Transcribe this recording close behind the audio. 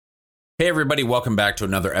Hey everybody, welcome back to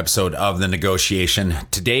another episode of The Negotiation.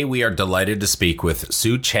 Today we are delighted to speak with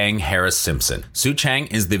Cheng Harris-Simpson. Cheng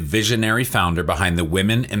is the visionary founder behind the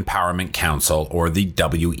Women Empowerment Council, or the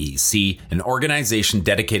WEC, an organization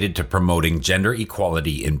dedicated to promoting gender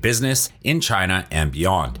equality in business, in China, and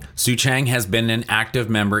beyond. Cheng has been an active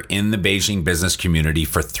member in the Beijing business community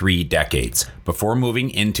for 3 decades. Before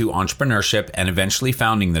moving into entrepreneurship and eventually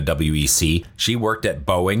founding the WEC, she worked at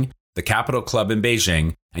Boeing, the Capital Club in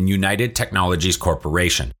Beijing, and United Technologies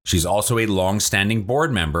Corporation. She's also a long-standing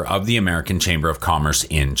board member of the American Chamber of Commerce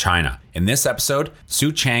in China. In this episode,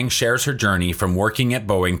 Cheng shares her journey from working at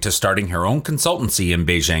Boeing to starting her own consultancy in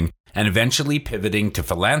Beijing and eventually pivoting to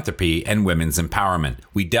philanthropy and women's empowerment.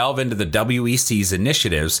 We delve into the WEC's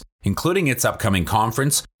initiatives, including its upcoming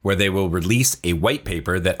conference, where they will release a white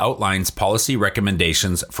paper that outlines policy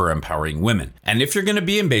recommendations for empowering women. And if you're going to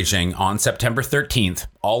be in Beijing on September 13th,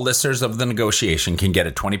 all listeners of The Negotiation can get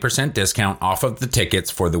a 20% discount off of the tickets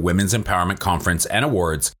for the Women's Empowerment Conference and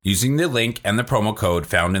Awards using the link and the promo code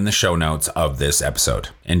found in the show notes of this episode.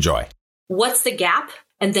 Enjoy. What's the gap?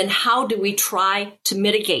 And then how do we try to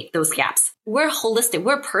mitigate those gaps? We're holistic.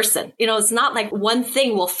 We're a person. It's not like one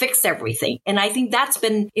thing will fix everything. And I think that's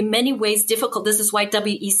been in many ways difficult. This is why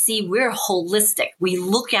WEC, we're holistic. We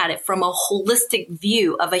look at it from a holistic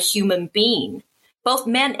view of a human being, both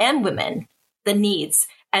men and women, the needs,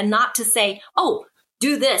 and not to say, oh,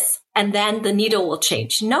 do this and then the needle will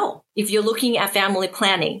change. No, if you're looking at family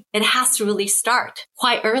planning, it has to really start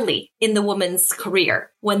quite early in the woman's career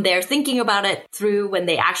when they're thinking about it through when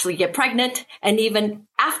they actually get pregnant and even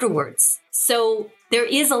afterwards. So there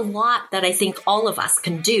is a lot that I think all of us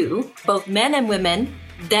can do, both men and women,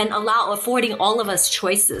 then affording all of us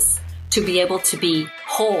choices to be able to be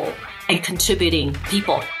whole and contributing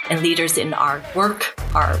people and leaders in our work,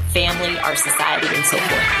 our family, our society, and so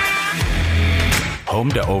forth. Home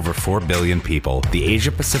to over 4 billion people, the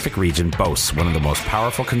Asia-Pacific region boasts one of the most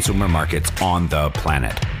powerful consumer markets on the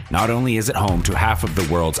planet. Not only is it home to half of the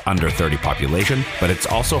world's under 30 population, but it's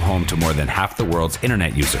also home to more than half the world's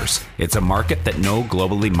internet users. It's a market that no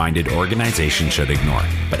globally minded organization should ignore.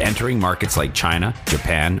 But entering markets like China,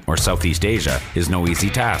 Japan, or Southeast Asia is no easy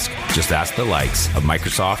task. Just ask the likes of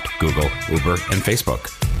Microsoft, Google, Uber, and Facebook.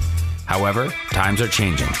 However, times are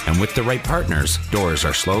changing, and with the right partners, doors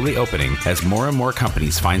are slowly opening as more and more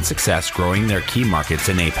companies find success growing their key markets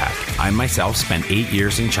in APAC. I myself spent 8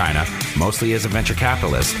 years in China, mostly as a venture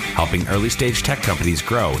capitalist, helping early-stage tech companies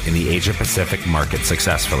grow in the Asia-Pacific market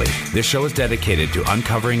successfully. This show is dedicated to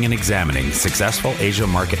uncovering and examining successful Asia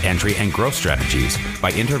market entry and growth strategies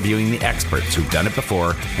by interviewing the experts who've done it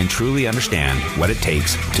before and truly understand what it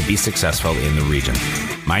takes to be successful in the region.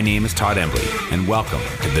 My name is Todd Embley, and welcome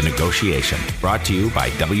to The Negotiation, brought to you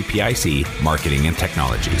by WPIC Marketing and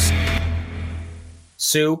Technologies.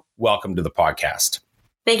 Sue, welcome to the podcast.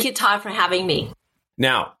 Thank you, Todd, for having me.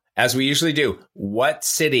 Now, as we usually do, what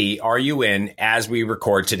city are you in as we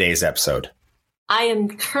record today's episode? I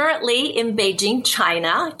am currently in Beijing,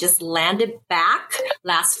 China. Just landed back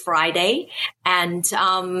last Friday, and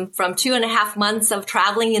from 2.5 months of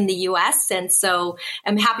traveling in the U.S., and so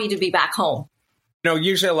I'm happy to be back home.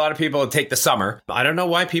 Usually a lot of people take the summer. I don't know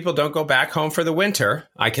why people don't go back home for the winter.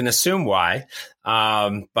 I can assume why.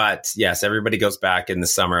 But yes, everybody goes back in the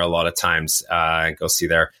summer a lot of times, go see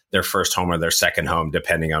their first home or their second home,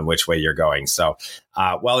 depending on which way you're going. So,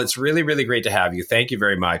 well, it's really, really great to have you. Thank you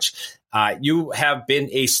very much. You have been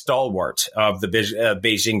a stalwart of the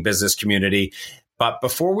Beijing business community. But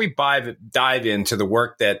before we dive into the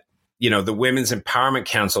work that the Women's Empowerment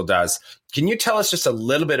Council does, can you tell us just a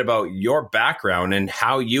little bit about your background and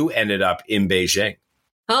how you ended up in Beijing?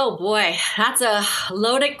 Oh boy, that's a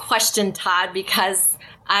loaded question, Todd, because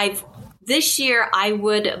this year I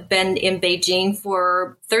would have been in Beijing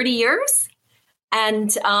for 30 years. And,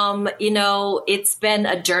 it's been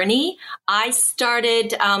a journey. I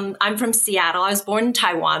started, I'm from Seattle. I was born in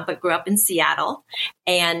Taiwan, but grew up in Seattle,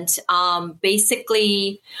 and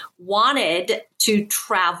basically wanted to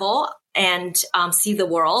travel and see the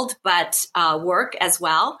world, but work as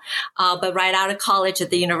well. But right out of college at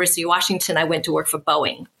the University of Washington, I went to work for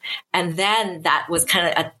Boeing. And then that was kind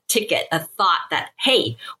of a ticket, a thought that,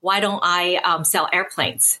 hey, why don't I sell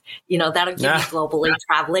airplanes? That'll give me globally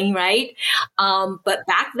traveling, right? But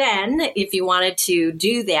back then, if you wanted to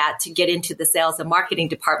do that, to get into the sales and marketing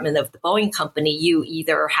department of the Boeing company, you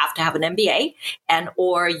either have to have an MBA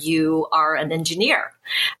or you are an engineer.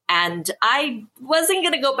 And I wasn't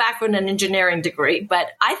going to go back for an engineering degree, but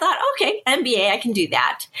I thought, okay, MBA, I can do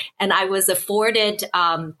that. And I was afforded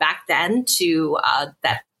back then to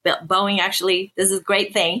that Boeing actually, this is a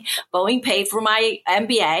great thing. Boeing paid for my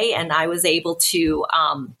MBA, and I was able to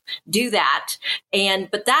do that.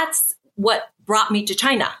 But that's what brought me to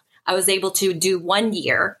China. I was able to do 1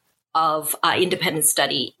 year of independent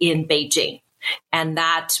study in Beijing. And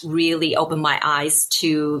that really opened my eyes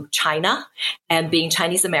to China. And being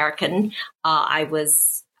Chinese American,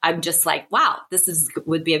 I'm just like, wow,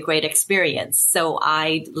 would be a great experience. So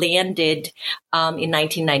I landed in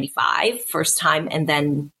 1995, first time, and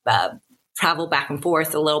then traveled back and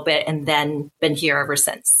forth a little bit, and then been here ever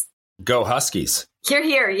since. Go Huskies.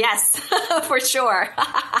 Here, yes, for sure.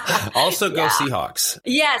 Also go Seahawks.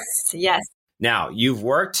 Yes. Now, you've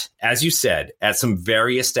worked, as you said, at some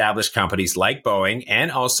very established companies like Boeing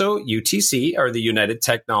and also UTC, or the United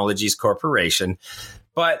Technologies Corporation.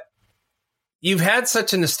 But you've had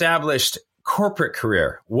such an established corporate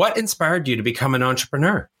career. What inspired you to become an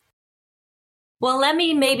entrepreneur? Well, let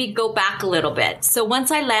me maybe go back a little bit. So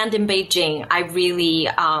once I landed in Beijing, I really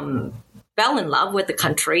fell in love with the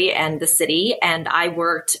country and the city. And I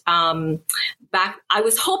worked back. I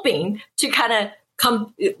was hoping to kind of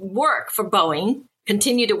continue to work for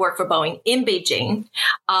Boeing in Beijing.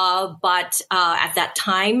 But at that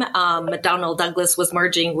time, McDonnell Douglas was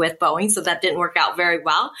merging with Boeing, so that didn't work out very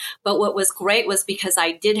well. But what was great was because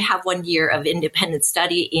I did have 1 year of independent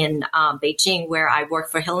study in Beijing, where I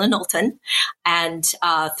worked for Hill & Knowlton. And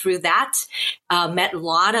through that, met a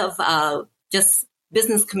lot of just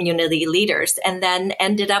business community leaders, and then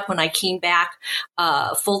ended up when I came back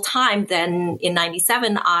full time. Then in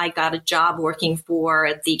 97, I got a job working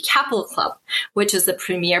for the Capital Club, which is the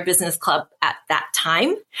premier business club at that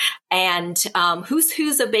time. And Who's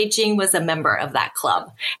Who's of Beijing was a member of that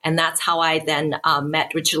club. And that's how I then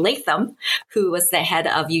met Richard Latham, who was the head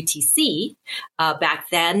of UTC back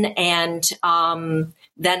then. And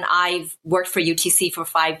then I've worked for UTC for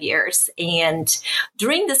 5 years. And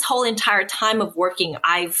during this whole entire time of working,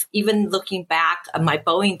 even looking back at my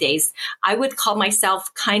Boeing days, I would call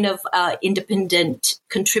myself kind of an independent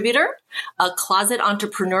contributor, a closet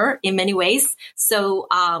entrepreneur in many ways. So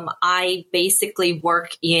I basically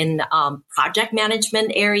work in project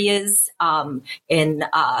management areas, in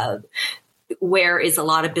where is a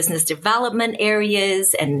lot of business development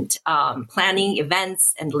areas and planning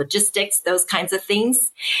events and logistics, those kinds of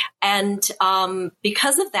things. And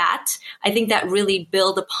because of that, I think that really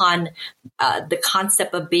build upon the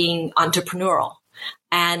concept of being entrepreneurial.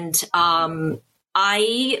 And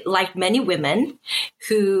I, like many women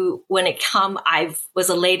who, when it come, I was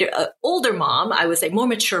older mom, I was a more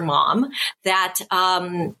mature mom, that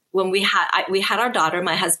when we had our daughter,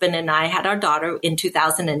 my husband and I had our daughter in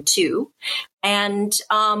 2002. And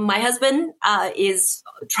my husband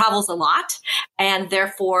travels a lot. And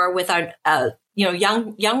therefore, with our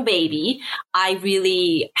young baby, I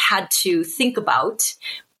really had to think about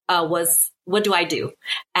what do I do?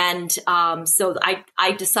 And so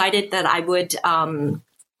I decided that I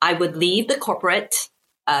would leave the corporate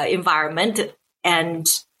environment, and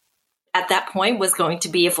at that point was going to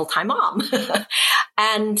be a full-time mom.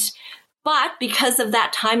 But because of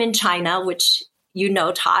that time in China, which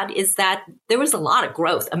Todd, is that there was a lot of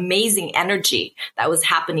growth, amazing energy that was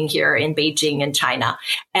happening here in Beijing and China.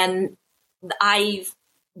 And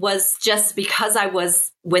because I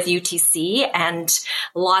was with UTC and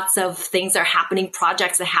lots of things are happening,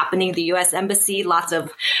 projects are happening, the U.S. Embassy, lots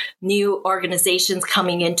of new organizations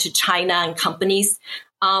coming into China and companies.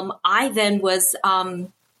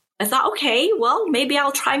 I thought, okay, well, maybe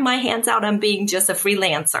I'll try my hands out on being just a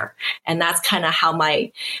freelancer. And that's kind of how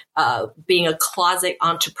my being a closet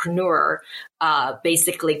entrepreneur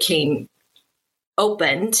basically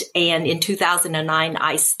opened. And in 2009,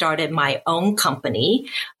 I started my own company,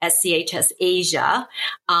 SCHS Asia,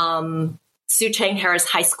 Cheng Harris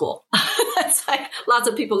High School. It's like lots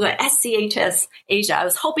of people go, SCHS Asia. I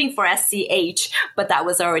was hoping for SCH, but that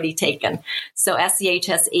was already taken. So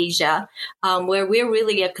SCHS Asia, where we're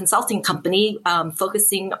really a consulting company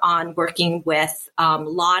focusing on working with a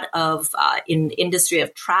lot of in industry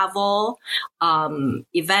of travel,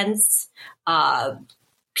 events,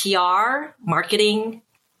 PR, marketing,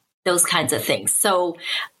 those kinds of things. So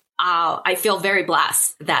I feel very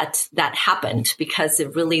blessed that happened, because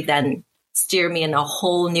it really then steered me in a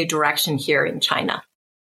whole new direction here in China.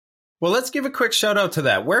 Well, let's give a quick shout out to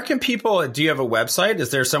that. Where can people, do you have a website?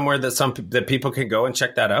 Is there somewhere that people can go and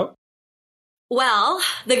check that out? Well,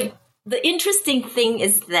 the interesting thing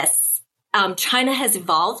is this. China has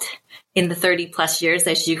evolved in the 30 plus years,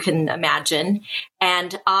 as you can imagine.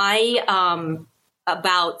 And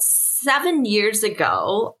about 7 years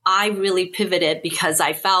ago, I really pivoted because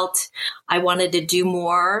I felt I wanted to do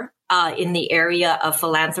more in the area of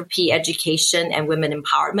philanthropy, education, and women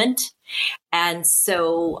empowerment. And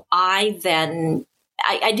so I didn't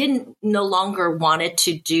no longer wanted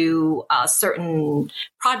to do certain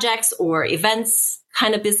projects or events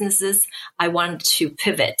kind of businesses. I wanted to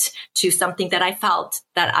pivot to something that I felt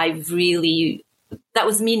that that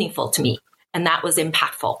was meaningful to me and that was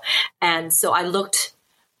impactful. And so I looked,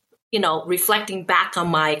 reflecting back on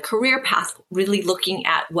my career path, really looking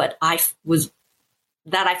at what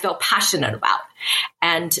that I felt passionate about.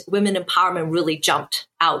 And women empowerment really jumped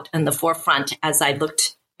out in the forefront as I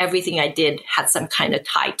looked. Everything I did had some kind of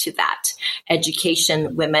tie to that: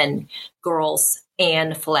 education, women, girls,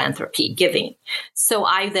 and philanthropy, giving. So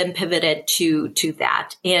I then pivoted to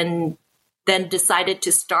that, and then decided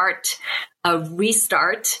to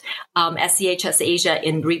restart SCHS Asia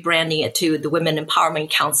in rebranding it to the Women Empowerment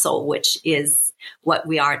Council, which is what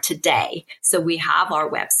we are today. So we have our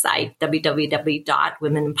website,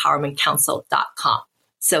 www.womenempowermentcouncil.com.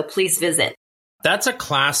 So please visit. That's a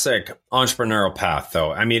classic entrepreneurial path,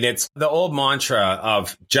 though. I mean, it's the old mantra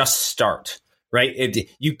of just start, right?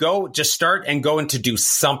 You just start and go into do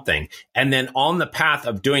something. And then on the path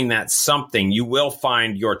of doing that something, you will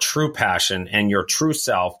find your true passion and your true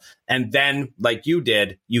self. And then, like you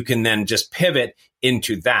did, you can then just pivot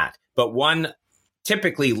into that. But one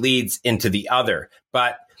typically leads into the other.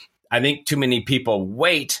 But I think too many people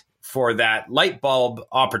wait for that light bulb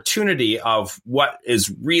opportunity of what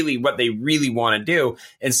they really want to do,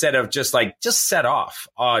 instead of just set off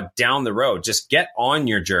down the road. Just get on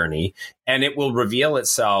your journey, and it will reveal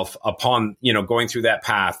itself upon, going through that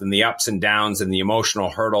path and the ups and downs and the emotional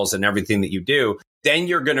hurdles and everything that you do. Then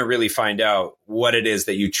you're going to really find out what it is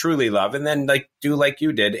that you truly love, and then do like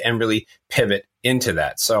you did and really pivot into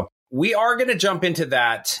that. So we are going to jump into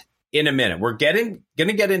that in a minute. We're going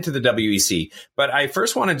to get into the WEC, but I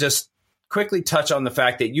first want to just quickly touch on the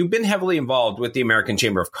fact that you've been heavily involved with the American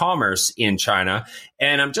Chamber of Commerce in China.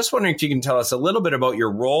 And I'm just wondering if you can tell us a little bit about your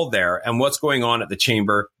role there and what's going on at the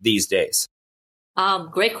Chamber these days.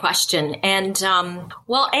 Great question. And,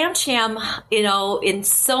 AmCham, in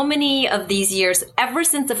so many of these years, ever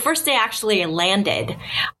since the first day actually landed,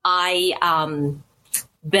 I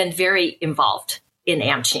been very involved in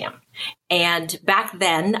AmCham. And back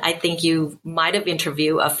then, I think you might have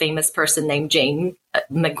interviewed a famous person named James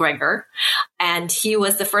McGregor. And he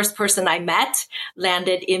was the first person I met,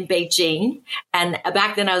 landed in Beijing. And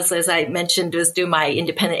back then I was, as I mentioned, was doing my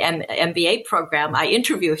independent MBA program. I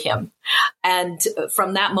interviewed him. And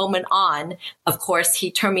from that moment on, of course, he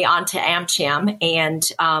turned me on to AmCham and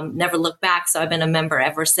never looked back. So I've been a member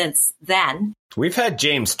ever since then. We've had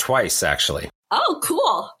James twice, actually. Oh,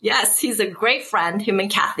 cool. Yes, he's a great friend, him and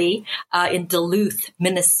Kathy, in Duluth,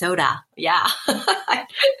 Minnesota. Yeah.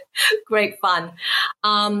 Great fun.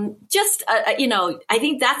 I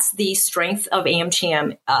think that's the strength of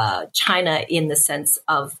AmCham China, in the sense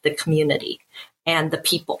of the community and the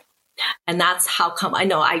people. And that's how come I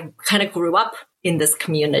know I kind of grew up in this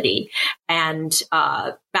community. And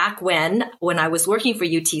back when I was working for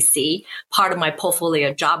UTC, part of my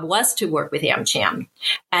portfolio job was to work with AmCham.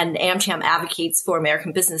 And AmCham advocates for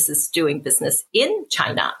American businesses doing business in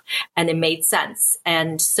China. And it made sense.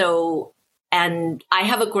 And I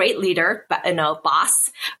have a great leader, boss,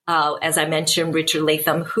 as I mentioned, Richard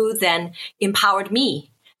Latham, who then empowered me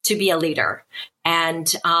to be a leader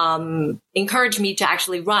and encouraged me to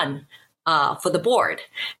actually run for the board.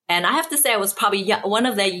 And I have to say, I was probably one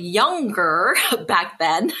of the younger back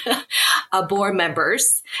then board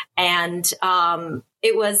members. And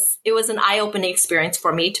it was an eye-opening experience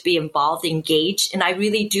for me to be involved, engaged. And I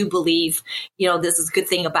really do believe, this is a good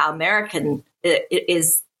thing about American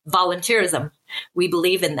is volunteerism. We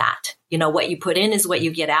believe in that. What you put in is what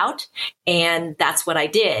you get out. And that's what I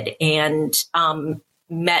did. And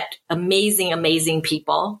met amazing, amazing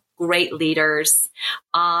people, great leaders,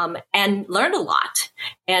 and learned a lot.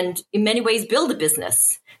 And in many ways, build a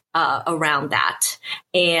business around that.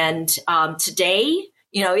 And today,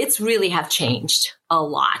 it's really have changed a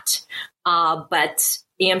lot. But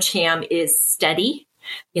AmCham is steady.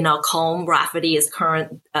 Colm Rafferty is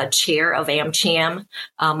current chair of AmCham.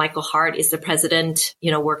 Michael Hart is the president,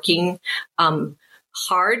 working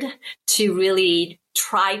hard to really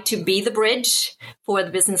try to be the bridge for the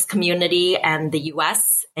business community and the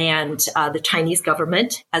U.S. and the Chinese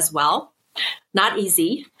government as well. Not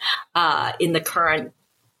easy in the current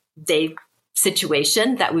day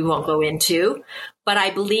situation that we won't go into, but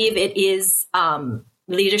I believe it is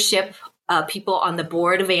leadership, people on the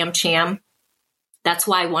board of AmCham. That's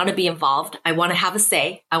why I want to be involved. I want to have a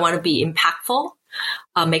say. I want to be impactful,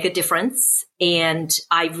 make a difference. And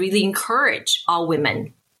I really encourage all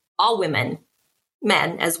women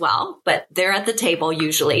men as well, but they're at the table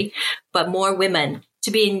usually, but more women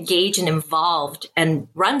to be engaged and involved and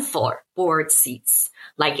run for board seats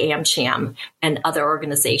like AmCham and other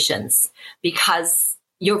organizations, because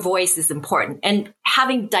your voice is important. And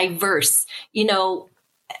having diverse,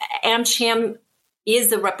 AmCham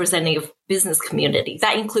is a representative business community.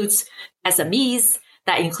 That includes SMEs,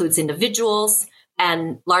 that includes individuals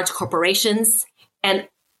and large corporations, and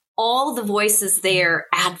all the voices there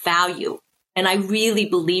add value. And I really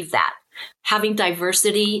believe that having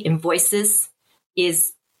diversity in voices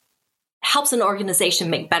helps an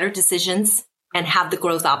organization make better decisions and have the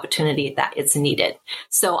growth opportunity that it's needed.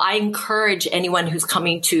 So I encourage anyone who's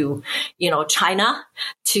coming to, China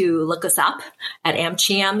to look us up at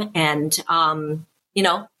AmCham and,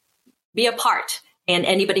 be a part. And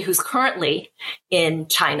anybody who's currently in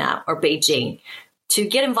China or Beijing to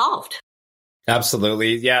get involved.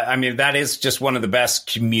 Absolutely. Yeah. I mean, that is just one of the best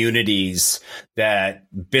communities that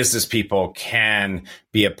business people can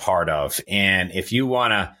be a part of. And if you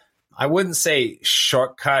want to, I wouldn't say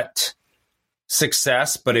shortcut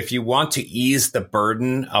success, but if you want to ease the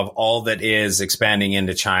burden of all that is expanding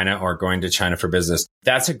into China or going to China for business,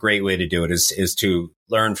 that's a great way to do it is to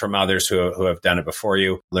learn from others who have done it before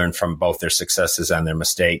you, learn from both their successes and their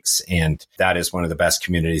mistakes. And that is one of the best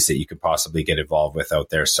communities that you could possibly get involved with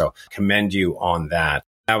out there. So commend you on that.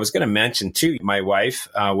 I was going to mention too, my wife,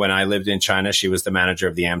 when I lived in China, she was the manager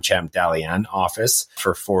of the AmCham Dalian office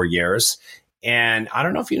for 4 years. And I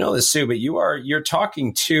don't know if you know this, Sue, but you're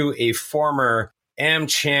talking to a former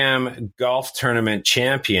AmCham golf tournament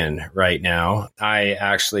champion right now. I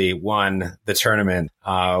actually won the tournament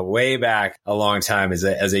way back a long time as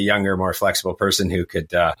a younger, more flexible person who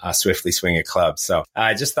could swiftly swing a club. So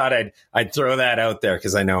I just thought I'd throw that out there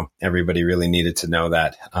because I know everybody really needed to know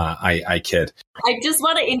that. I kid. I just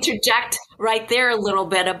want to interject right there a little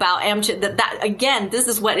bit about AmCham. That again, this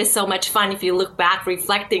is what is so much fun if you look back,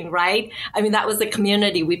 reflecting, right? I mean, that was the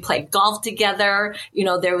community. We played golf together.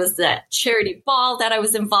 There was the charity ball that I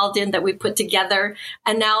was involved in that we put together.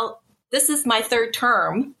 And now this is my third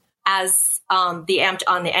term as on the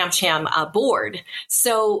AmCham board.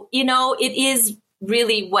 So, it is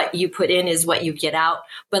really what you put in is what you get out.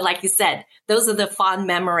 But like you said, those are the fond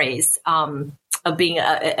memories of being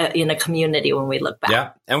in a community when we look back. Yeah.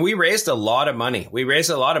 And we raised a lot of money.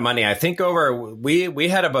 I think we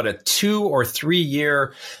had about a 2 or 3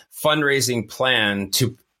 year fundraising plan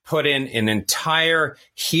to put in an entire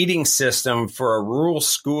heating system for a rural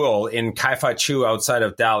school in Kaifa-Chu outside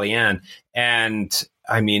of Dalian. And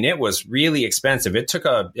I mean, it was really expensive. It took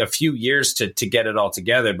a few years to get it all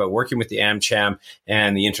together, but working with the AmCham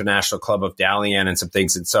and the International Club of Dalian and some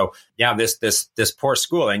things. And so, yeah, this poor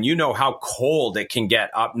school, and you know how cold it can get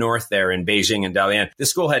up north there in Beijing and Dalian. This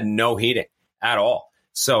school had no heating at all.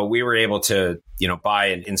 So we were able to, buy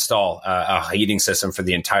and install a heating system for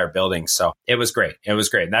the entire building. So it was great.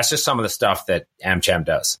 And that's just some of the stuff that AmCham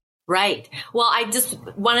does. Right. Well, I just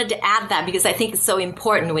wanted to add that because I think it's so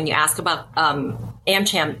important when you ask about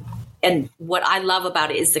AmCham. And what I love about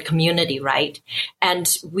it is the community, right?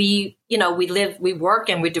 And we work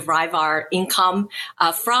and we derive our income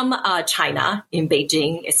from China in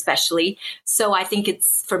Beijing, especially. So I think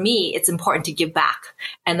for me, it's important to give back.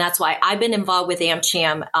 And that's why I've been involved with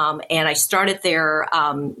AmCham. And I started there,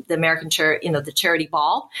 the American the charity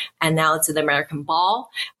ball, and now it's an American ball.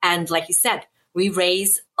 And like you said, we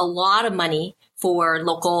raise a lot of money for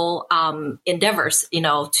local endeavors,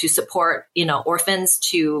 to support, orphans,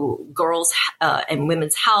 to girls and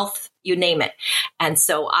women's health, you name it. And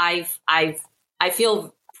so I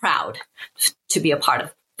feel proud to be a part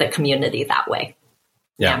of the community that way.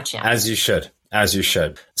 Yeah, as you should.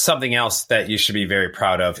 Something else that you should be very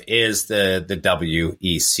proud of is the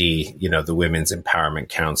WEC, the Women's Empowerment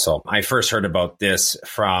Council. I first heard about this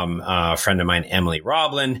from a friend of mine, Emily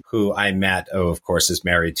Roblin, who I met, of course, is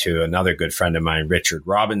married to another good friend of mine, Richard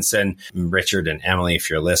Robinson. Richard and Emily, if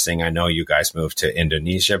you're listening, I know you guys moved to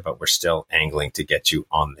Indonesia, but we're still angling to get you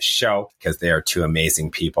on the show because they are two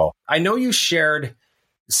amazing people. I know you shared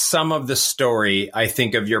some of the story, I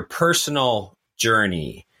think, of your personal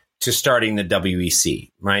journey to starting the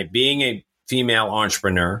WEC, right? Being a female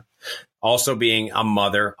entrepreneur, also being a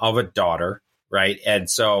mother of a daughter, right? And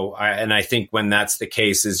so, I think when that's the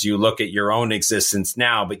case is you look at your own existence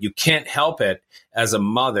now, but you can't help it as a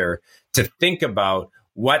mother to think about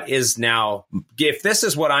what is now, if this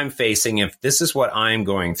is what I'm facing, if this is what I'm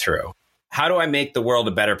going through, how do I make the world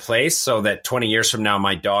a better place so that 20 years from now,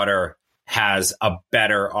 my daughter has a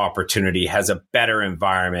better opportunity, has a better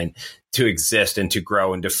environment to exist and to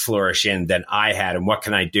grow and to flourish in than I had? And what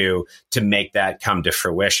can I do to make that come to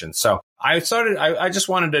fruition? So I just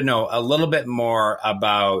wanted to know a little bit more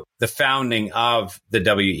about the founding of the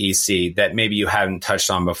WEC that maybe you hadn't touched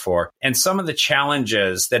on before, and some of the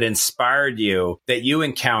challenges that inspired you that you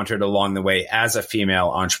encountered along the way as a female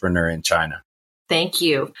entrepreneur in China. Thank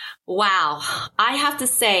you. Wow. I have to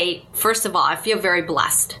say, first of all, I feel very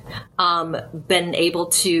blessed. Been able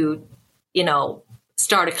to,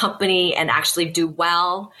 start a company and actually do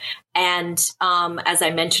well. And as I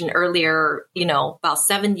mentioned earlier, about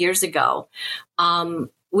 7 years ago,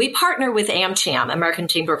 we partnered with AmCham, American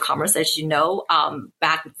Chamber of Commerce, as you know,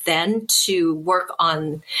 back then to work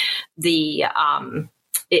on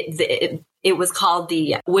it was called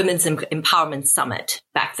the Women's Empowerment Summit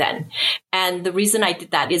back then. And the reason I did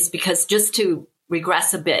that is because, just to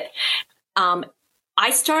regress a bit, I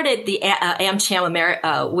started the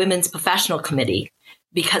AmCham Women's Professional Committee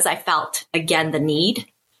because I felt, again, the need.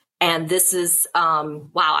 And this is,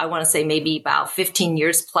 I want to say maybe about 15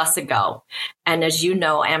 years plus ago. And as you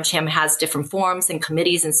know, AmCham has different forums and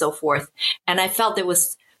committees and so forth. And I felt there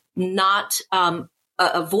was not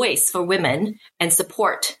a voice for women and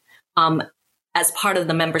support as part of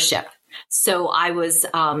the membership. So I was,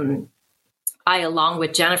 along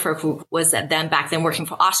with Jennifer, who was back then working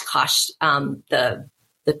for Oshkosh,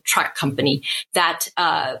 the truck company, that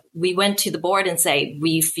we went to the board and say,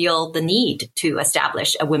 we feel the need to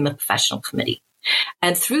establish a women professional committee.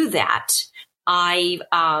 And through that, I've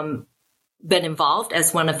been involved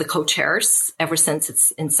as one of the co-chairs ever since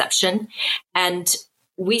its inception. And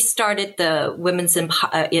we started the Women's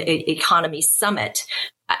Economy Summit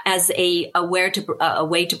as a way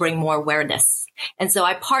to bring more awareness. And so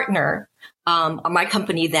I partner, my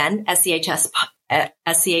company then, SCHS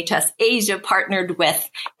Asia, partnered with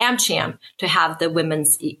AmCham to have the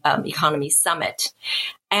Women's Economy Summit.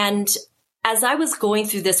 And as I was going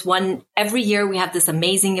through this every year we have this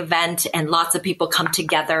amazing event and lots of people come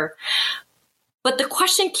together. But the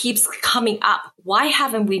question keeps coming up, why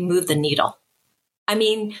haven't we moved the needle? I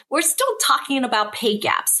mean, we're still talking about pay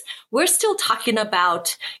gaps. We're still talking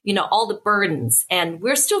about, all the burdens. And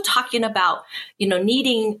we're still talking about,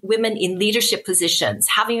 needing women in leadership positions,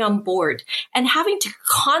 having on board, and having to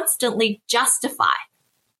constantly justify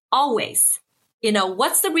always,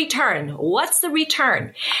 what's the return? What's the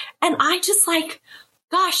return? And I just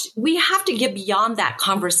gosh, we have to get beyond that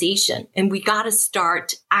conversation, and we got to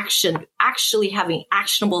start actually having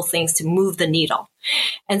actionable things to move the needle.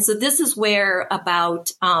 And so this is where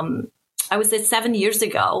about, I would say 7 years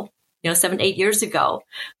ago, 8 years ago,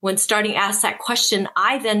 when starting to ask that question,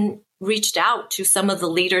 I then reached out to some of the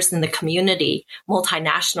leaders in the community,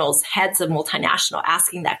 multinationals, heads of multinational,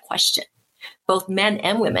 asking that question, both men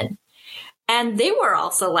and women. And they were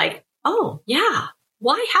also like, oh, yeah,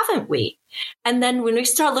 why haven't we? And then when we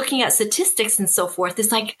start looking at statistics and so forth,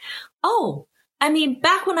 it's like,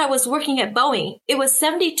 back when I was working at Boeing, it was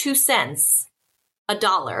 72 cents a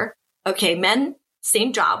dollar. Okay, men,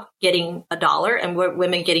 same job, getting $1, and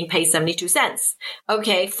women getting paid 72 cents.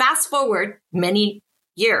 Okay, fast forward many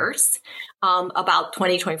years, about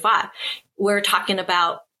 2025, we're talking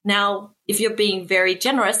about now, if you're being very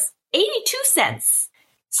generous, 82 cents.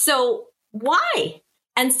 So why?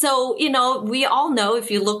 And so, we all know,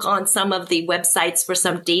 if you look on some of the websites for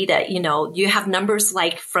some data, you have numbers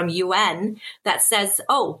like from UN that says,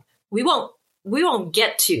 oh, we won't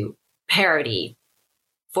get to parity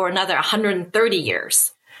for another 130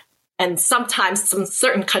 years. And sometimes some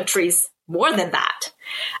certain countries more than that.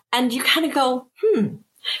 And you kind of go,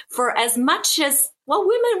 for as much as,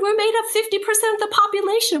 women were made up 50% of the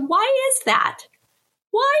population. Why is that?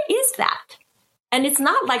 Why is that? And it's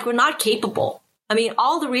not like we're not capable.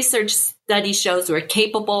 All the research study shows we're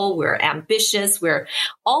capable, we're ambitious, we're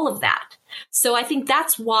all of that. So I think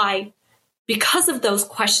that's why, because of those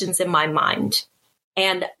questions in my mind,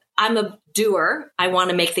 and I'm a doer, I want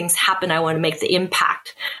to make things happen, I want to make the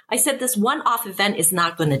impact. I said this one-off event is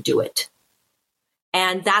not going to do it.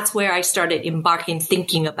 And that's where I started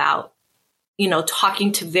thinking about,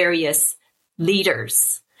 talking to various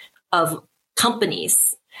leaders of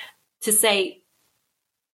companies to say,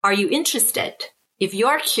 are you interested? If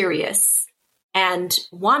you're curious and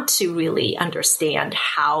want to really understand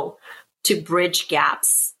how to bridge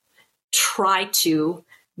gaps, try to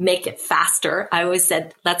make it faster. I always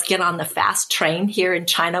said, let's get on the fast train here in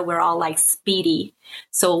China. We're all speedy.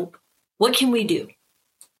 So what can we do?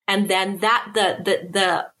 And then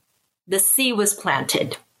the seed was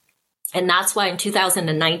planted. And that's why in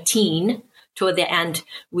 2019, toward the end,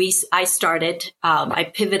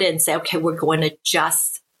 I pivoted and said, okay, we're going to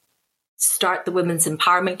just start the Women's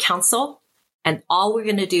Empowerment Council. And all we're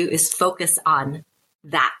going to do is focus on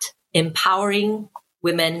that, empowering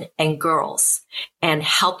women and girls and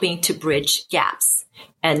helping to bridge gaps.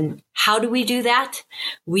 And how do we do that?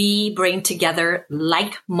 We bring together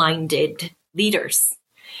like-minded leaders.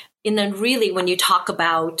 And then really, when you talk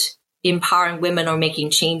about empowering women or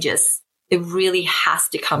making changes, it really has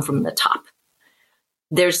to come from the top.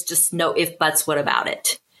 There's just no if, buts, what about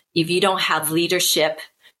it? If you don't have leadership,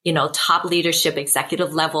 top leadership,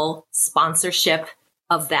 executive level sponsorship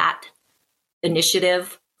of that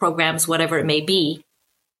initiative, programs, whatever it may be,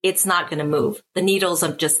 it's not going to move. The needles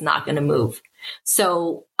are just not going to move.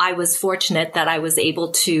 So I was fortunate that I was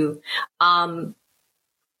able to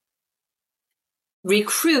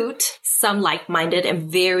recruit some like-minded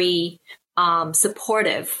and very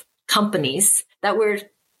supportive companies that were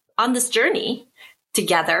on this journey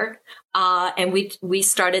together. And we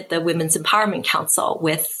started the Women's Empowerment Council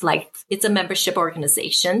with it's a membership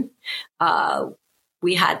organization.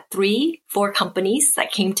 We had 3-4 companies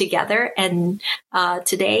that came together, and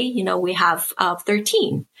today, we have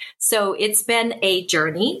 13. So it's been a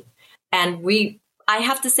journey, and I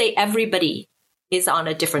have to say everybody is on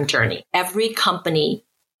a different journey. Every company,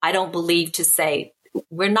 I don't believe to say,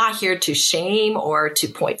 we're not here to shame or to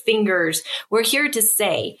point fingers. We're here to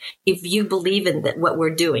say, if you believe in what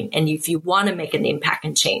we're doing and if you want to make an impact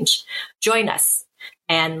and change, join us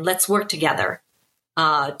and let's work together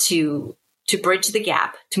to bridge the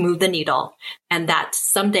gap, to move the needle, and that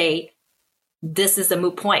someday this is a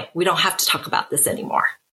moot point. We don't have to talk about this anymore.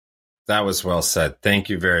 That was well said. Thank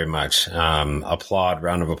you very much. Round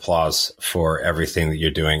of applause for everything that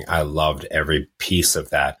you're doing. I loved every piece of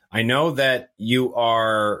that. I know that you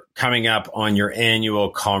are coming up on your annual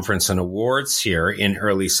conference and awards here in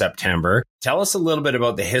early September. Tell us a little bit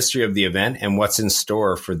about the history of the event and what's in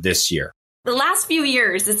store for this year. The last few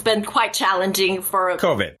years, it's been quite challenging for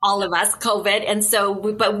all of us, COVID. And so,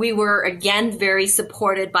 but we were again very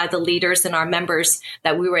supported by the leaders and our members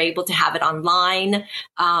that we were able to have it online.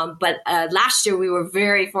 But last year, we were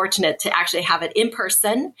very fortunate to actually have it in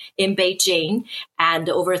person in Beijing and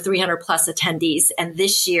over 300 plus attendees. And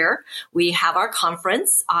this year, we have our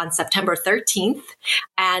conference on September 13th.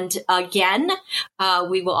 And again,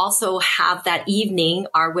 we will also have that evening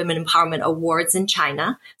our Women Empowerment Awards in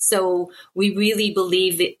China. So we really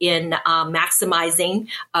believe in maximizing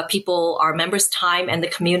our members' time and the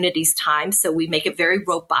community's time. So we make it very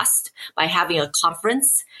robust by having a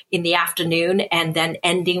conference in the afternoon and then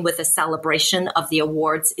ending with a celebration of the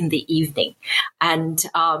awards in the evening. And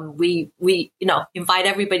we invite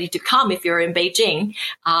everybody to come if you're in Beijing,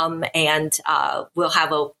 and we'll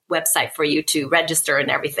have a website for you to register and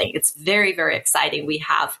everything. It's very, very exciting. We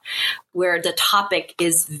have where the topic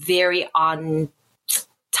is very on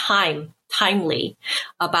timely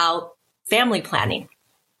about family planning,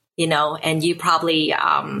 and you probably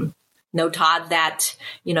know, Todd, that,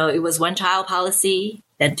 it was 1-child policy,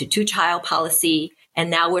 then to 2-child policy, and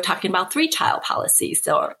now we're talking about 3-child policies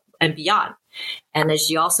and beyond. And as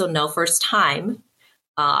you also know, first time,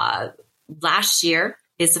 last year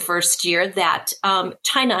is the first year that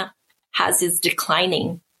China has its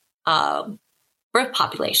declining birth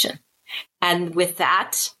population. And with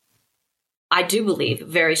that, I do believe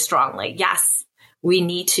very strongly, yes, we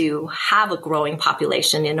need to have a growing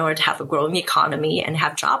population in order to have a growing economy and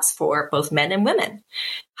have jobs for both men and women.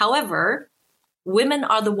 However, women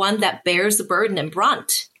are the one that bears the burden and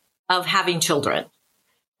brunt of having children.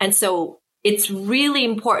 And so it's really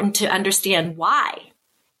important to understand why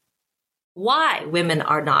women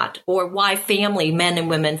are not, or why men and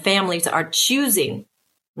women, families are choosing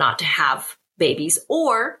not to have babies,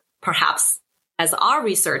 or perhaps, as our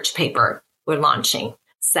research paper we're launching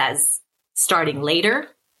says, starting later.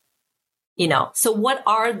 So what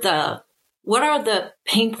are the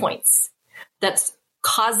pain points that's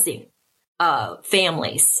causing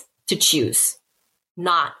families to choose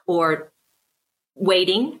not, or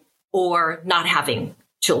waiting, or not having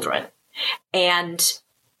children? And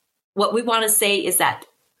what we want to say is that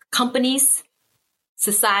companies,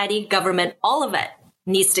 society, government, all of it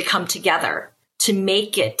needs to come together to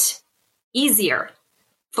make it easier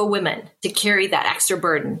for women to carry that extra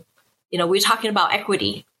burden. We're talking about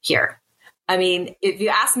equity here. I mean, if you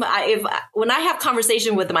ask me, when I have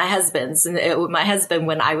conversation with my husbands, and with my husband,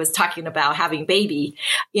 when I was talking about having baby,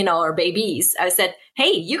 or babies, I said,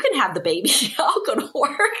 hey, you can have the baby. I'll go to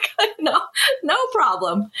work. No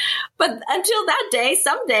problem. But until that day,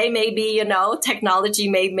 someday, maybe, technology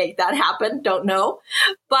may make that happen. Don't know.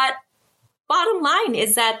 But bottom line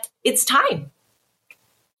is that it's time.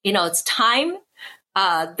 It's time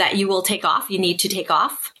that you will take off. You need to take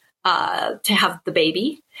off to have the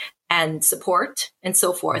baby. and support and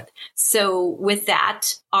so forth. So with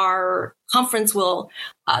that, our conference will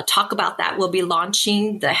talk about that. We'll be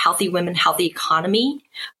launching the Healthy Women, Healthy Economy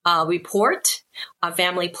report,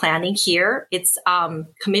 family planning here. It's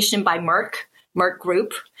commissioned by Merck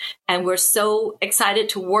Group. And we're so excited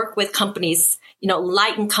to work with companies,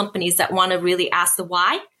 enlightened companies that want to really ask the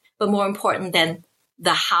why, but more important than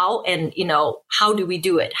the how, and, how do we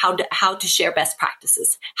do it? How to share best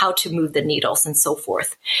practices, how to move the needles and so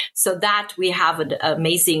forth. So that we have an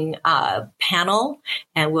amazing panel,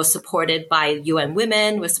 and we're supported by UN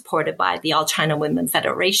Women. We're supported by the All China Women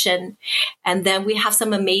Federation. And then we have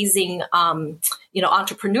some amazing,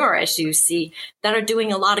 entrepreneurs, as you see, that are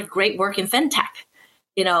doing a lot of great work in fintech.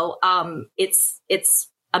 It's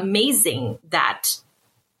amazing that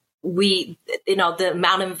the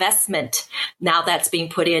amount of investment now that's being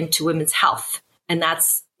put into women's health. And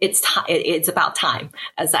it's about time,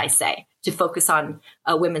 as I say, to focus on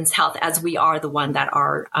women's health, as we are the one that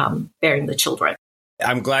are bearing the children.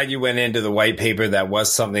 I'm glad you went into the white paper. That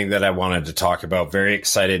was something that I wanted to talk about. Very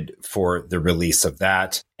excited for the release of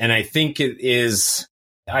that. And I think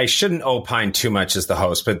I shouldn't opine too much as the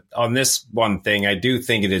host, but on this one thing, I do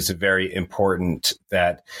think it is very important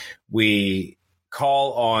that we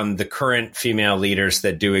call on the current female leaders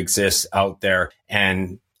that do exist out there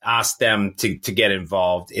and ask them to get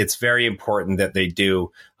involved. It's very important that they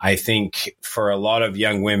do. I think for a lot of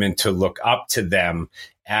young women to look up to them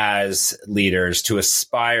as leaders, to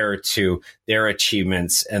aspire to their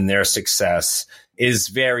achievements and their success is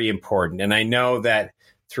very important. And I know that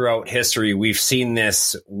throughout history, we've seen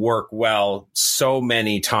this work well so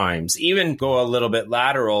many times, even go a little bit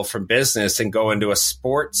lateral from business and go into a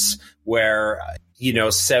sports where,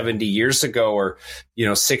 70 years ago or,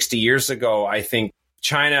 60 years ago, I think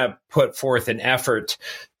China put forth an effort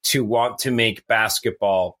to want to make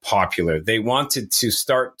basketball popular. They wanted to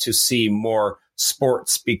start to see more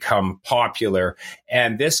sports become popular.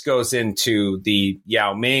 And this goes into the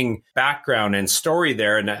Yao Ming background and story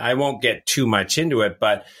there. And I won't get too much into it,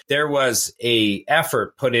 but there was a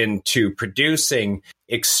effort put into producing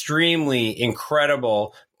extremely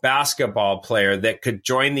incredible basketball player that could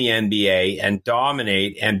join the NBA and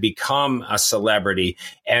dominate and become a celebrity.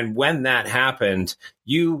 And when that happened,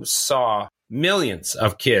 you saw millions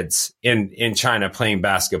of kids in China playing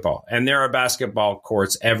basketball. And there are basketball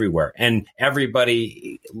courts everywhere. And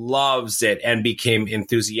everybody loves it and became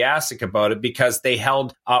enthusiastic about it because they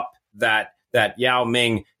held up that Yao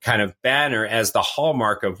Ming kind of banner as the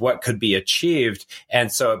hallmark of what could be achieved.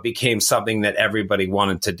 And so it became something that everybody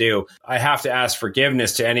wanted to do. I have to ask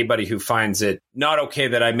forgiveness to anybody who finds it not okay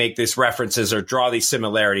that I make these references or draw these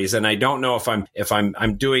similarities. And I don't know if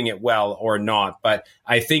I'm doing it well or not, but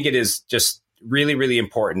I think it is just really, really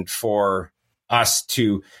important for us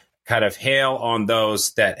to kind of hail on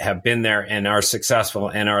those that have been there and are successful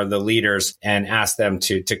and are the leaders and ask them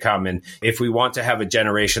to come. And if we want to have a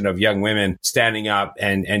generation of young women standing up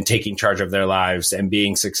and taking charge of their lives and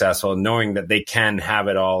being successful, knowing that they can have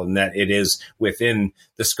it all and that it is within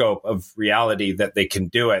the scope of reality that they can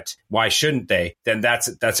do it, why shouldn't they? Then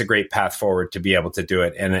that's a great path forward to be able to do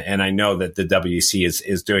it. And I know that the WC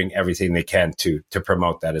is doing everything they can to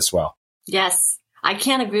promote that as well. Yes, I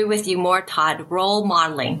can't agree with you more, Todd. Role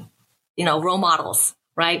modeling, role models,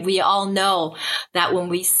 right? We all know that when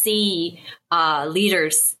we see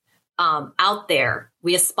leaders out there,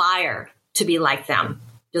 we aspire to be like them.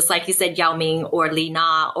 Just like you said, Yao Ming or Li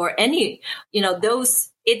Na or any,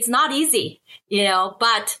 those, it's not easy,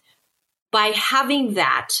 but by having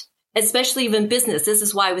that, especially even business, this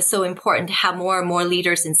is why it was so important to have more and more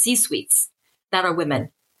leaders in C-suites that are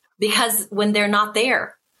women, because when they're not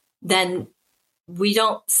there, then we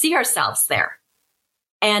don't see ourselves there.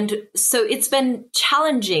 And so it's been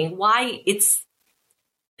challenging.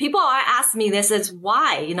 People are asking me this as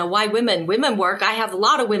why women work. I have a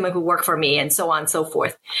lot of women who work for me and so on and so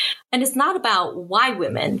forth. And it's not about why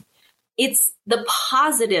women. It's the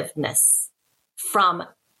positiveness from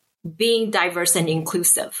being diverse and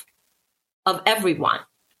inclusive of everyone.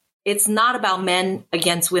 It's not about men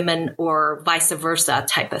against women or vice versa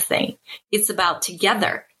type of thing. It's about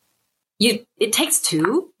together. It takes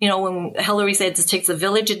two. When Hillary says it takes a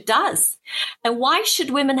village, it does. And why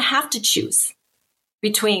should women have to choose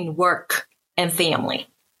between work and family?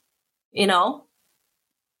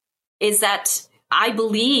 Is that I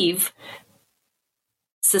believe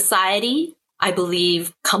society, I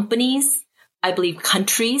believe companies, I believe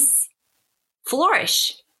countries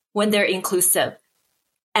flourish when they're inclusive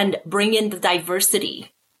and bring in the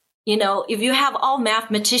diversity. If you have all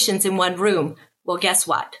mathematicians in one room, well, guess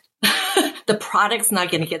what? The product's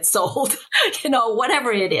not going to get sold,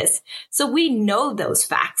 whatever it is. So we know those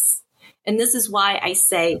facts. And this is why I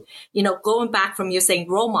say, going back from you saying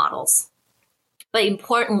role models, but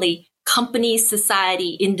importantly, companies,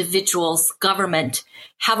 society, individuals, government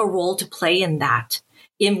have a role to play in that,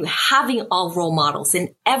 in having all role models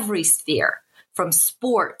in every sphere, from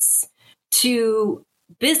sports to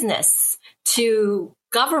business to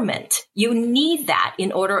government. You need that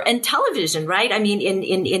in order, and television, right? I mean,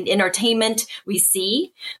 in entertainment, we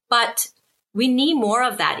see, but we need more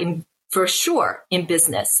of that for sure in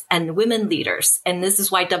business and women leaders. And this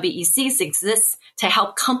is why WECs exists, to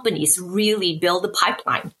help companies really build a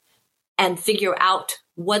pipeline and figure out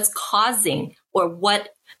what's causing, or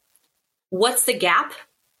what's the gap,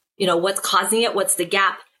 what's causing it, what's the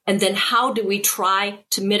gap, and then how do we try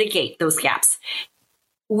to mitigate those gaps.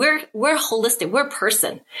 We're holistic. We're a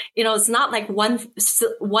person. It's not like one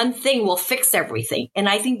thing will fix everything. And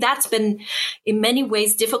I think that's been in many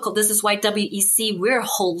ways difficult. This is why WEC, we're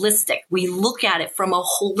holistic. We look at it from a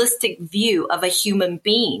holistic view of a human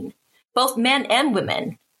being, both men and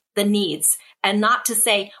women, the needs, and not to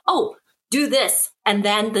say, oh, do this and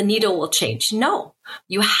then the needle will change. No,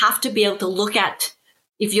 you have to be able to look at,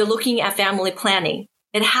 if you're looking at family planning,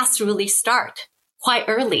 it has to really start quite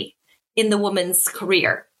early in the woman's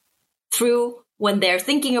career, through when they're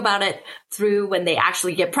thinking about it, through when they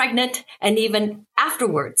actually get pregnant, and even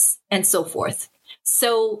afterwards, and so forth.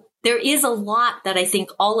 So there is a lot that I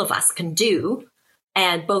think all of us can do,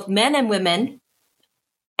 and both men and women,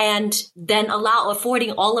 and then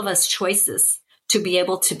affording all of us choices to be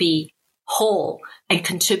able to be whole and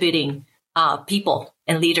contributing people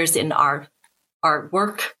and leaders in our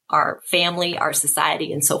work, our family, our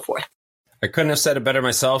society, and so forth. I couldn't have said it better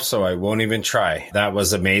myself, so I won't even try. That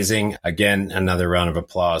was amazing. Again, another round of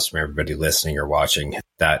applause from everybody listening or watching.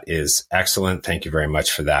 That is excellent. Thank you very much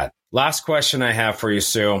for that. Last question I have for you,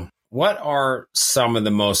 Sue. What are some of the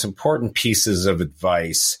most important pieces of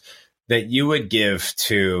advice that you would give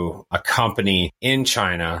to a company in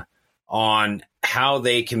China on how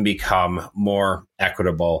they can become more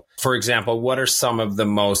equitable? For example, what are some of the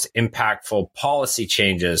most impactful policy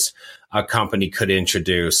changes a company could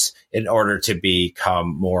introduce in order to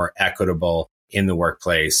become more equitable in the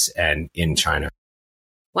workplace and in China?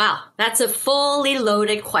 Wow, that's a fully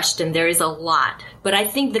loaded question. There is a lot. But I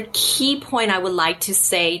think the key point I would like to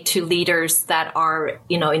say to leaders that are,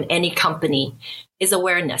 in any company is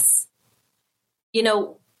awareness.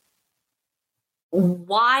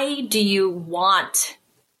 Why do you want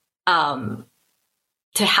to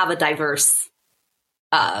have a diverse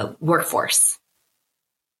workforce?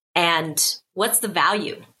 And what's the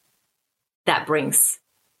value that brings?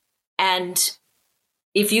 And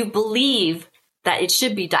if you believe that it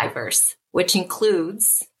should be diverse, which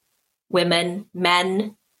includes women,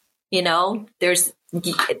 men, there's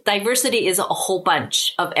diversity is a whole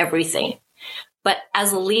bunch of everything. But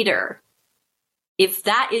as a leader, if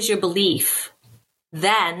that is your belief,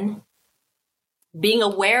 then being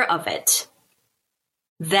aware of it,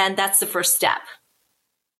 then that's the first step.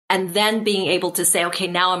 And then being able to say, okay,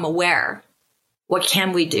 now I'm aware. What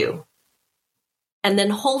can we do? And then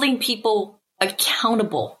holding people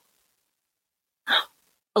accountable.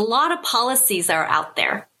 A lot of policies are out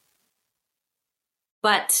there,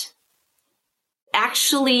 but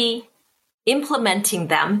actually implementing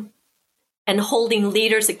them and holding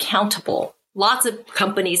leaders accountable. Lots of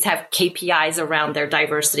companies have KPIs around their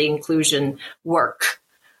diversity, inclusion work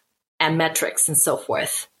and metrics and so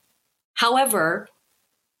forth. However,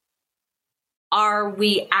 are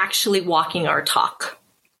we actually walking our talk?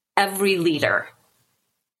 Every leader.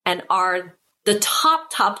 And are the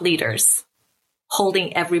top leaders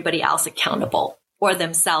holding everybody else accountable, or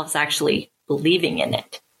themselves actually believing in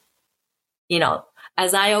it?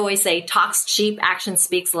 As I always say, talk's cheap, action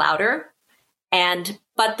speaks louder.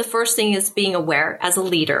 But the first thing is being aware as a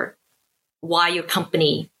leader why your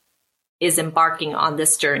company is embarking on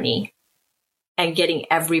this journey and getting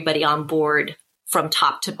everybody on board from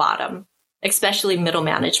top to bottom, especially middle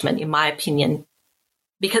management, in my opinion,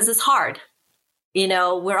 because it's hard.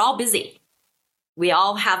 We're all busy. We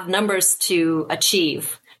all have numbers to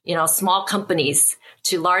achieve, small companies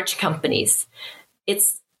to large companies.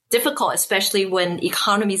 It's difficult, especially when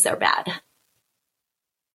economies are bad.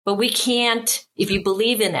 But we can't, if you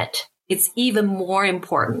believe in it, it's even more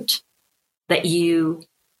important that you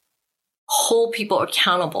hold people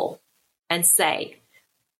accountable and say,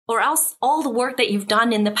 or else all the work that you've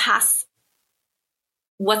done in the past,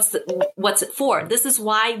 what's it for? This is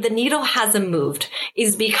why the needle hasn't moved,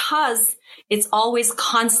 is because it's always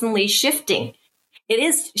constantly shifting.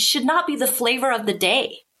 Should not be the flavor of the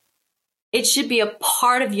day. It should be a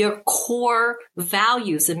part of your core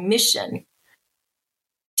values and mission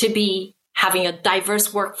to be having a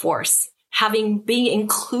diverse workforce being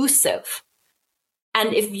inclusive.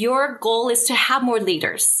 And if your goal is to have more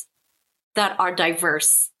leaders that are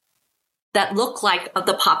diverse, that look like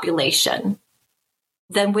the population,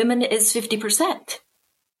 then women is 50%.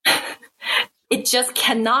 It just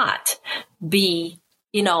cannot be,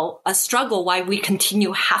 a struggle why we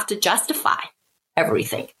have to justify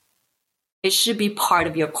everything. It should be part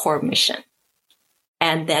of your core mission.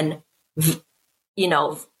 And then,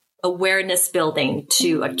 awareness building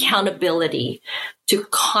to accountability to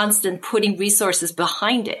constant putting resources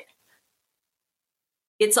behind it.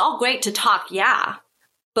 It's all great to talk, yeah,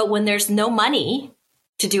 but when there's no money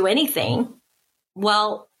to do anything,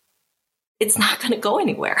 well, it's not going to go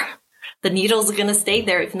anywhere. The needles are going to stay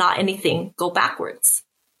there, if not anything, go backwards.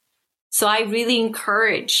 So I really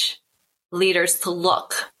encourage leaders to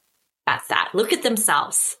look at that. Look at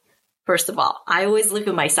themselves. First of all, I always look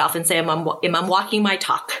at myself and say, am I walking my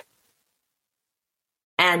talk?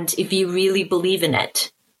 And if you really believe in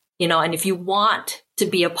it, and if you want to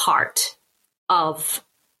be a part of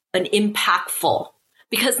an impactful,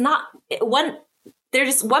 because one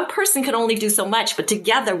person can only do so much, but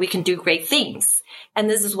together we can do great things. And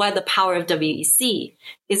this is why the power of WEC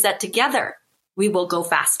is that together we will go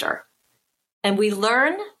faster. And we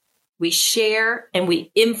learn, we share, and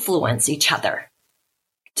we influence each other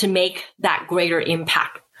to make that greater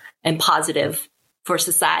impact and positive for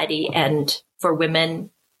society and for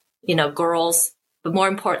women, girls, but more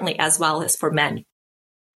importantly, as well as for men.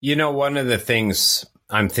 One of the things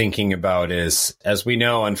I'm thinking about is, as we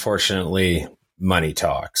know, unfortunately, money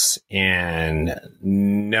talks, and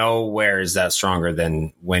nowhere is that stronger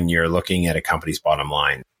than when you're looking at a company's bottom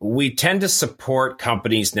line. We tend to support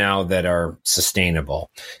companies now that are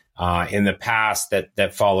sustainable. In the past,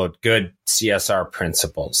 that followed good CSR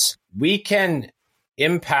principles. We can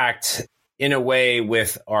impact in a way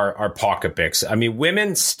with our pocketbooks. I mean,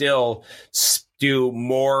 women still do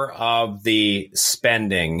more of the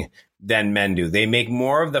spending than men do. They make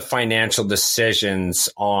more of the financial decisions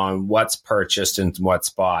on what's purchased and what's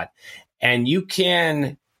bought. And you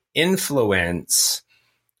can influence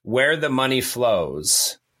where the money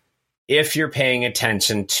flows if you're paying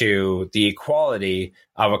attention to the equality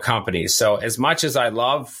of a company. So as much as I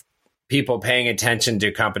love people paying attention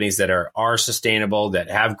to companies that are sustainable, that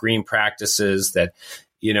have green practices, that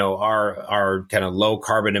are kind of low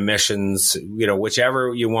carbon emissions,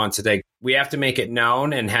 whichever you want to take, we have to make it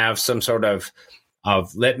known and have some sort of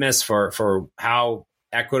litmus for how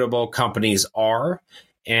equitable companies are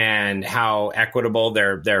and how equitable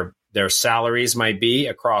their salaries might be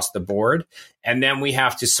across the board. And then we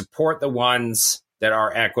have to support the ones that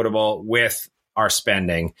are equitable with our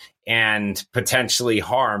spending and potentially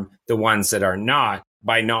harm the ones that are not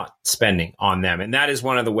by not spending on them. And that is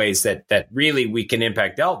one of the ways that really we can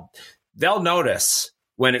impact. They'll notice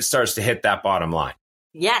when it starts to hit that bottom line.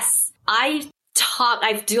 Yes. I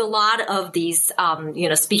do a lot of these,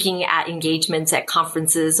 speaking at engagements at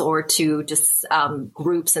conferences or to just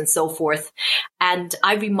groups and so forth. And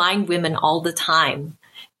I remind women all the time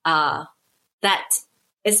that,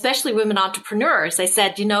 especially women entrepreneurs, I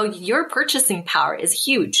said, your purchasing power is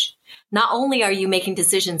huge. Not only are you making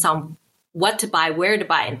decisions on what to buy, where to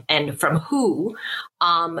buy, and from who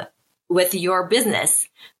with your business,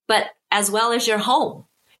 but as well as your home.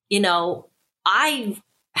 I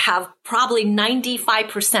have probably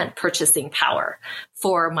 95% purchasing power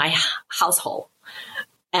for my household.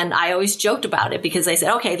 And I always joked about it because I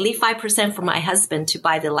said, okay, leave 5% for my husband to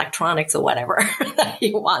buy the electronics or whatever that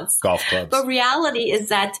he wants. Golf clubs. But reality is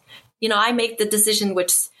that, I make the decision,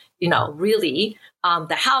 which, really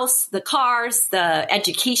the house, the cars, the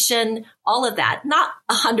education, all of that, not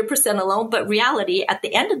 100% alone, but reality at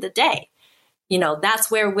the end of the day, that's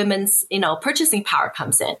where women's, purchasing power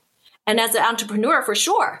comes in. And as an entrepreneur, for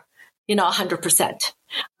sure, 100%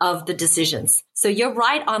 of the decisions. So you're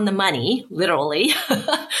right on the money, literally,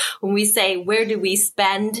 when we say, where do we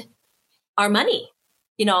spend our money?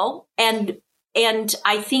 And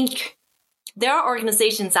I think there are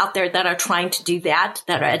organizations out there that are trying to do that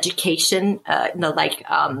are education, like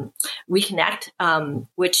Reconnect,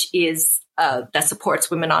 which is that supports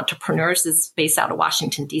women entrepreneurs, is based out of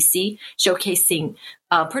Washington, D.C., showcasing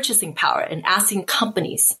purchasing power and asking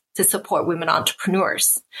companies to support women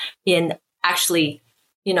entrepreneurs in actually,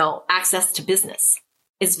 access to business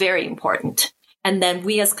is very important. And then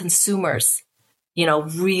we as consumers,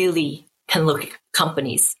 really can look at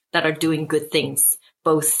companies that are doing good things,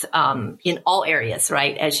 both in all areas,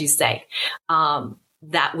 right? As you say,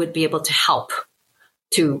 that would be able to help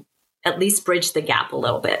to at least bridge the gap a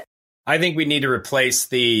little bit. I think we need to replace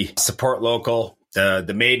the support local,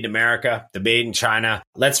 The made in America, the made in China.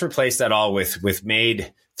 Let's replace that all with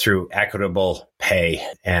made through equitable pay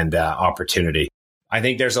and opportunity. I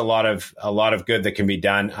think there's a lot of good that can be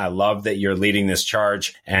done. I love that you're leading this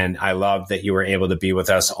charge, and I love that you were able to be with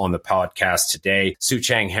us on the podcast today. Sue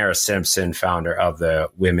Cheng, Harris-Simpson, founder of the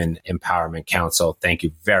Women Empowerment Council. Thank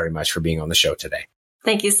you very much for being on the show today.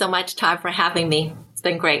 Thank you so much, Todd, for having me. It's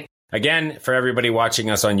been great. Again, for everybody watching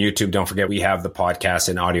us on YouTube, don't forget we have the podcast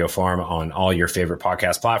in audio form on all your favorite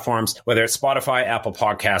podcast platforms, whether it's Spotify, Apple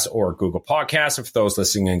Podcasts, or Google Podcasts. And for those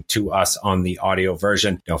listening to us on the audio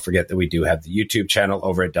version, don't forget that we do have the YouTube channel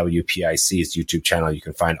over at WPIC's YouTube channel. You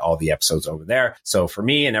can find all the episodes over there. So for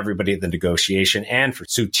me and everybody at The Negotiation, and for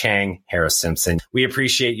Sue Cheng, Harris-Simpson, we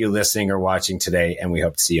appreciate you listening or watching today, and we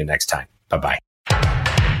hope to see you next time. Bye-bye.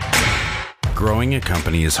 Growing a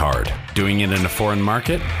company is hard. Doing it in a foreign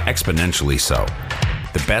market, exponentially so.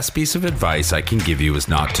 The best piece of advice I can give you is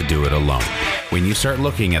not to do it alone. When you start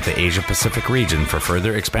looking at the Asia Pacific region for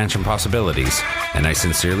further expansion possibilities, and I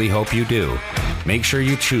sincerely hope you do, make sure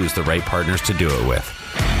you choose the right partners to do it with.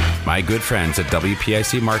 My good friends at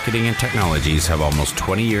WPIC Marketing and Technologies have almost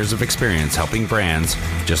 20 years of experience helping brands,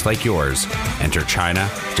 just like yours, enter China,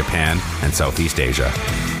 Japan, and Southeast Asia.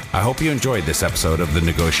 I hope you enjoyed this episode of The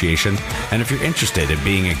Negotiation, and if you're interested in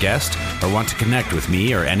being a guest or want to connect with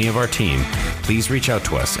me or any of our team, please reach out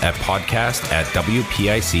to us at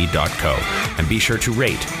podcast@wpic.co, and be sure to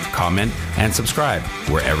rate, comment, and subscribe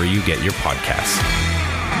wherever you get your podcasts.